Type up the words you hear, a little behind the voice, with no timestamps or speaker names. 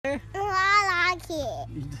kid.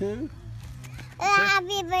 You do?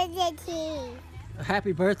 Happy birthday to you.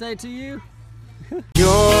 Happy birthday to you?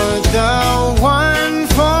 You're the one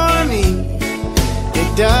for me.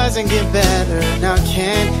 It doesn't get better. Now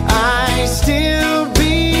can I still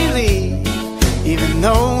believe? Even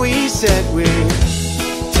though we said we're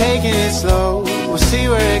taking it slow, we'll see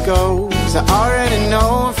where it goes. I already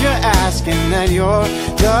know if you're asking that you're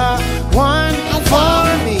the one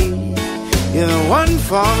for me. You're the one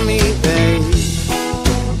for me, babe.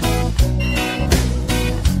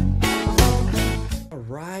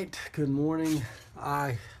 Alright, good morning.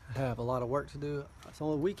 I have a lot of work to do. It's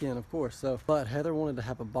only weekend, of course, but Heather wanted to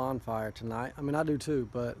have a bonfire tonight. I mean, I do too,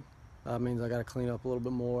 but that means I gotta clean up a little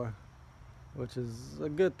bit more, which is a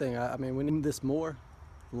good thing. I mean, we need this more,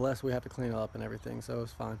 the less we have to clean up and everything, so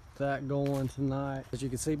it's fine. That going tonight. As you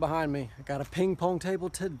can see behind me, I got a ping pong table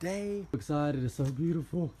today. I'm excited, it's so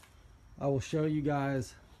beautiful. I will show you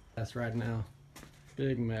guys. That's right now.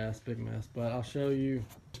 Big mess, but I'll show you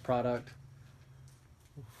this product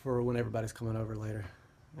for when everybody's coming over later.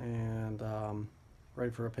 And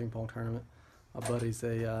ready for a ping pong tournament. My buddies,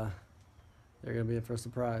 they're gonna be in for a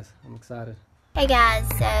surprise. I'm excited. Hey guys,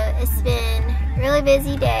 so it's been a really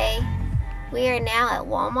busy day. We are now at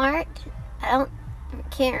Walmart.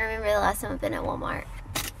 Can't remember the last time I've been at Walmart.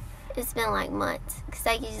 It's been like months, because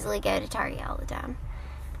I usually go to Target all the time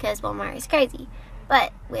because Walmart is crazy.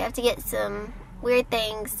 But we have to get some weird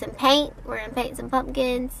things, some paint. We're gonna paint some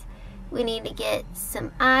pumpkins. We need to get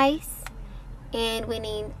some ice, and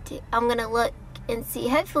I'm gonna look and see,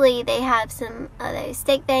 hopefully they have some of those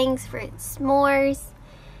stick things for s'mores.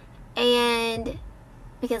 And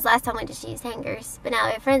because last time we just used hangers, but now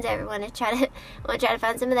we have friends over, want to try to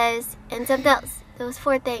find some of those and something else. There was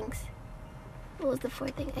 4 things. What was the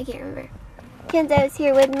 4th thing? I can't remember. Kenzo's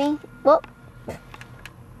here with me. Whoop.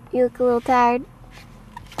 You look a little tired.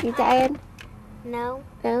 You tired? No.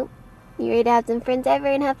 No. You ready to have some friends over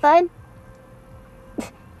and have fun?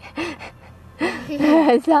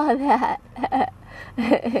 I saw that.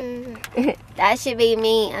 That should be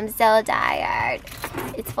me. I'm so tired.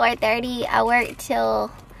 It's 4:30. I worked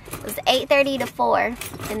till it was 8:30 to 4,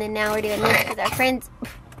 and then now we're doing this because our friends.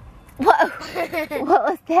 Whoa! What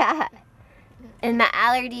was that? And my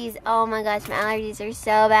allergies. Oh my gosh, my allergies are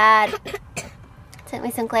so bad. Took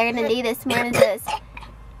me some Claritin D this morning. It's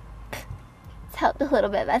helped a little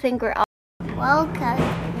bit, but I think we're all. Welcome.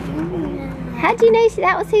 How'd you know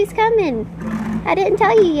that was who's coming? I didn't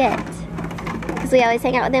tell you yet. Because we always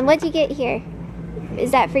hang out with them. What'd you get here?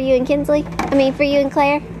 Is that for you and Kinsley? I mean, for you and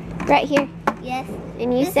Claire? Right here? Yes.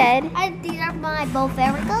 And you said? These are my both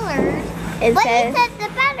favorite colors. And but so, you said the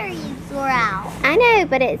batteries were out. I know,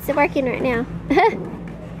 but it's working right now.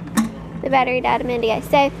 The battery died a minute ago.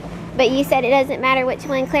 So, but you said it doesn't matter which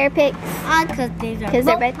one Claire picks? Because these are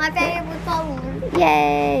both my favorite colors.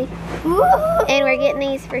 Yay. Ooh. And we're getting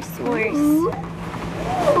these for s'mores. Ooh.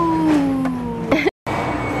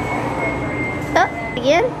 Oh,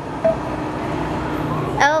 again?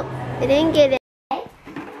 Oh, I didn't get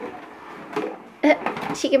it.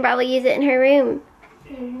 She can probably use it in her room.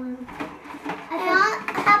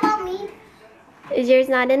 How about me? Is yours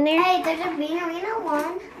not in there? Hey, there's a Beanerina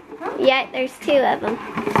one. Yeah, there's 2 of them.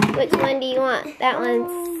 Which one do you want? That one's...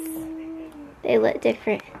 They look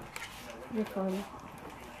different. This one.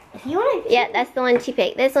 If you want to... Yeah, that's the one she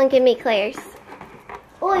picked. This one can be Claire's.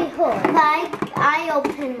 Oi, hold. I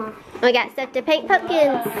open mine. We got stuff to paint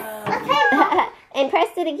pumpkins. Let's paint. And press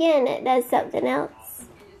it again. It does something else.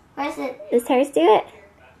 Press it. Does hers do it?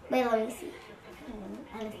 Wait, let me see.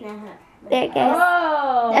 There it goes.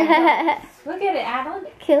 Oh! Look at it, Adeline.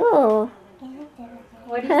 Cool.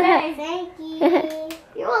 What do you say? Thank you.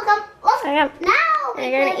 You're welcome. Now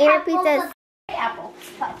we're gonna eat our pizzas. Apple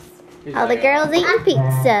puffs. All the girls eating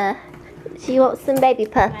pizza. She wants some baby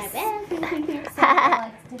puffs.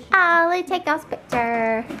 Oh, let's take our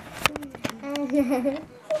picture.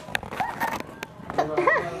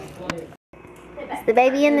 Is the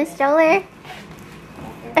baby in the stroller?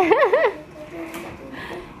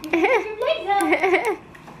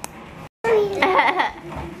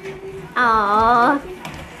 Aww.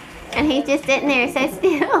 And he's just sitting there so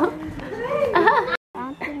still.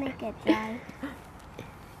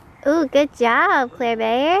 Ooh, good job, Claire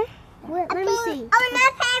Bear. Let me see. I'm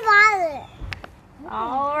not paying water.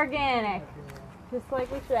 All organic. Just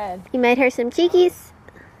like we said. You made her some cheekies.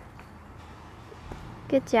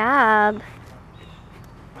 Good job.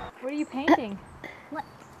 What are you painting? What?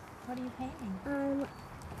 What are you painting?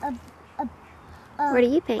 What are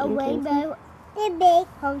you painting, A rainbow. A big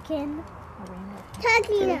pumpkin.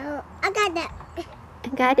 Tuckino. I got that. I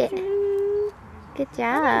got it. Good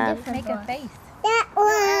job. Make a face. That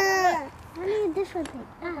one. What do you do? this one.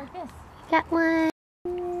 Like this. Got one.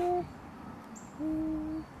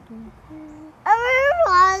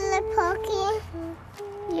 I'm poking.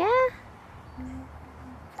 Yeah.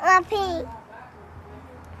 Pink.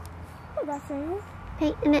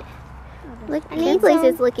 Painting it. Look, Kinsley's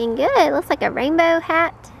is looking good. Looks like a rainbow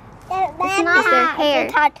hat. It's not their hair.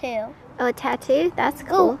 It's a tattoo. Oh, a tattoo? That's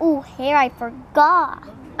cool. Ooh, hair, I forgot.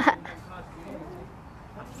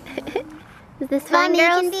 Is this fun, Mommy,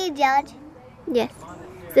 girls? you can be a judge. Yes.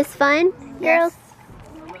 Is this fun, girls?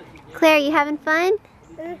 Claire, you having fun?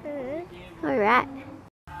 Mm-hmm. All right.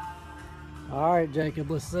 All right,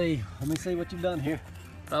 Jacob, let's see. Let me see what you've done here.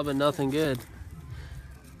 Probably nothing good.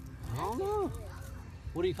 I don't know.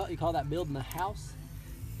 What do you call that building a house?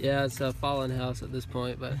 Yeah, it's a fallen house at this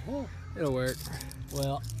point, but it'll work.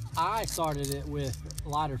 Well, I started it with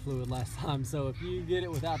lighter fluid last time, so if you get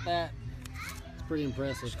it without that, it's pretty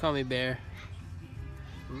impressive. Just call me Bear.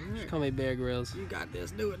 Just call me Bear Grylls. You got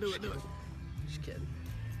this. Do it, do it, do it. Just kidding.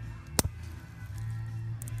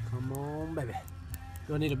 Come on, baby.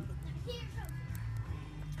 Do I need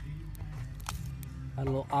add a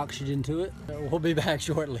little oxygen to it? We'll be back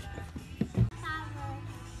shortly.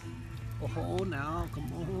 Oh, now,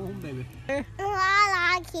 come on, baby.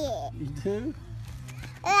 I like it. You do?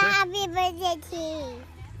 Happy birthday to you.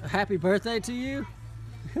 Happy birthday to you.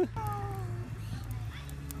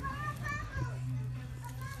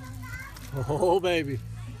 Oh, baby.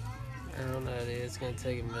 I don't know, dude. It's gonna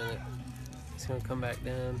take a minute. It's gonna come back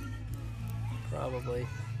down. Probably.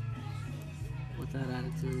 With that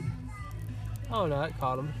attitude. Oh no, it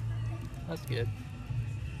caught him. That's good.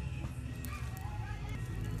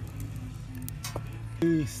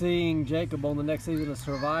 Be seeing Jacob on the next season of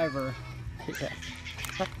Survivor. Yeah.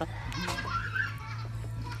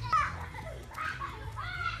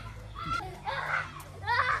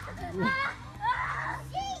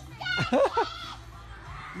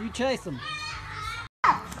 You chase him.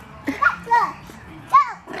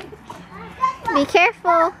 Be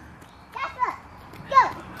careful.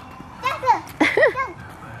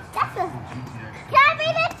 Can I be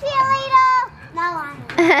the cheerleader? No, I'm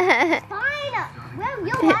fine. Well,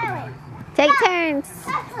 you're violent. Take turns.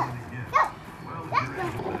 Go.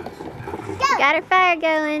 Got her fire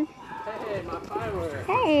going. Hey, my firework.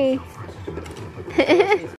 Hey.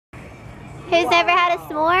 Who's never had a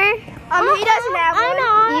s'more? He doesn't have one. I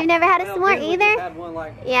know. You've never had a s'more either? Had one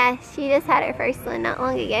like Yeah, she just had her first one not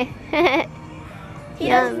long ago. He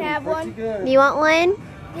doesn't have pretty one. good. You want one?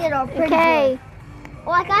 Okay.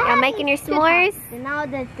 Like Y'all making your s'mores?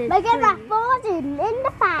 Making my fours in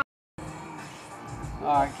the fire. All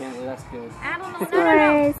right, Kinsley, that's good. I don't know.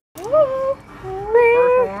 S'mores.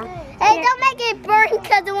 Hey, don't make it burn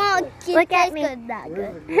because it won't Look at me. good. That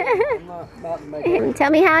good. I'm not about to make it. Tell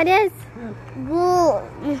me how it is. Good.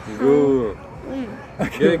 Good.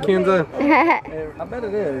 Good, Kinsley? I bet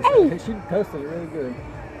it is. Hey. She toasted it really good.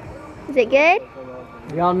 Is it good?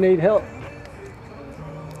 Y'all need help.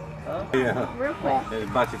 Yeah. It's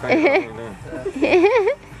about your face.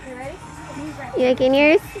 You making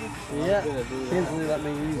yours? Yeah. Kinsley let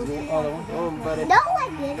me use the other one. Oh, buddy. No, I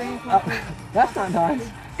didn't. That's not nice.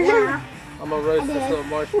 Yeah. I'm gonna roast this little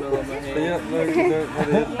marshmallow in my hand. Yeah, look, it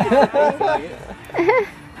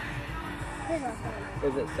is.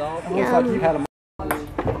 Is it soft? It looks like you had a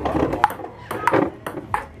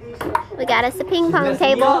We got us a ping pong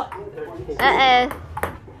table. Uh-oh.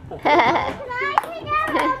 Can I take out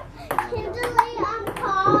Kinsley on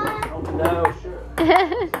pause? No, sure. I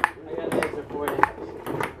got an answer for you.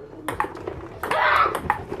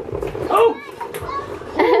 Oh!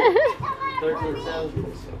 13,000.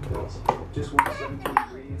 Just 117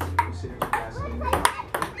 degrees.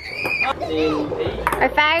 Our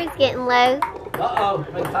fire's getting low. Uh-oh,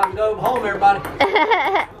 it's time to go home, everybody.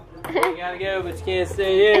 You gotta go, but you can't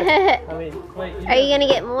stay here. I mean, wait. Are you gonna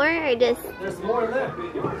get more or just? There's some more in there.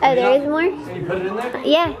 Oh, there is more? Can you put it in there?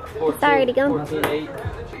 Yeah, it's already gone. 14.8.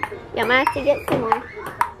 You might have to get some more.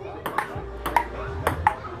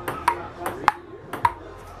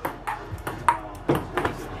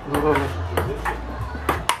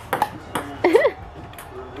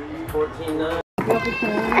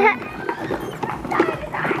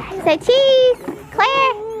 Say cheese!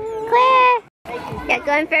 Claire! Claire! Yeah,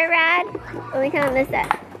 going for a ride? Let me come on this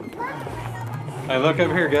side. Hey, look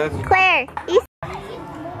over here, guys. Claire!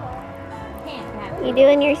 You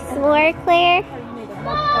doing your s'more, Claire?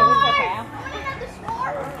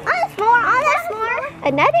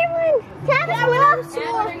 Another one?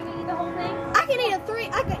 I can eat a three.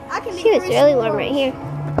 I can eat She was three really s'mores. warm right here.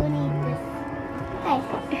 Hey,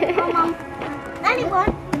 Mom. I need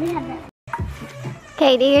one. Let me have that.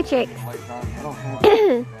 Okay, do your tricks.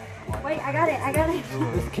 Wait Wait, I got it.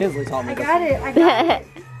 This Kinsley taught me. I got it.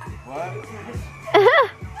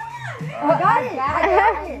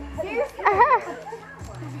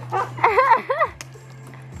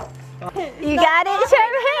 You got it,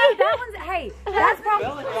 Sherman? That one's, hey, that's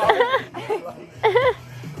probably.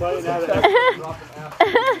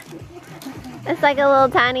 It's like a little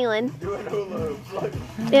tiny one.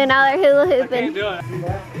 Doing all our hula hooping.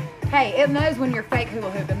 Hey, it knows when you're fake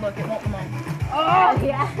hula hooping. Look, it won't come on. Oh,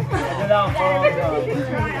 Yeah.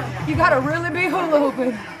 You gotta really be hula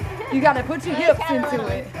hooping. You gotta put your hips into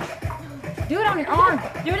it. Do it on your arm.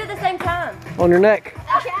 Do it at the same time. On your neck.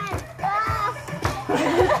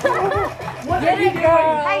 Get it,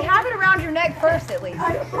 girl. Hey, have it around your neck first, at least.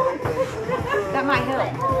 That might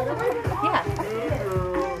help. Yeah.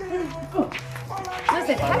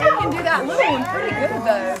 Listen, Heather can do that little one pretty good,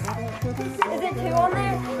 though. Is it 2 on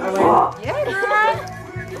there? Yeah, girl.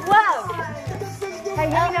 Whoa. Hey,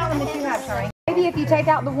 give me that one that you have, Shari. Maybe if you take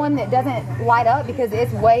out the one that doesn't light up because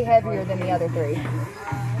it's way heavier than the other 3.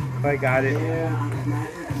 I got it.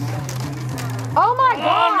 Oh my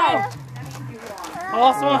God!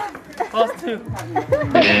 Lost one. Lost 2.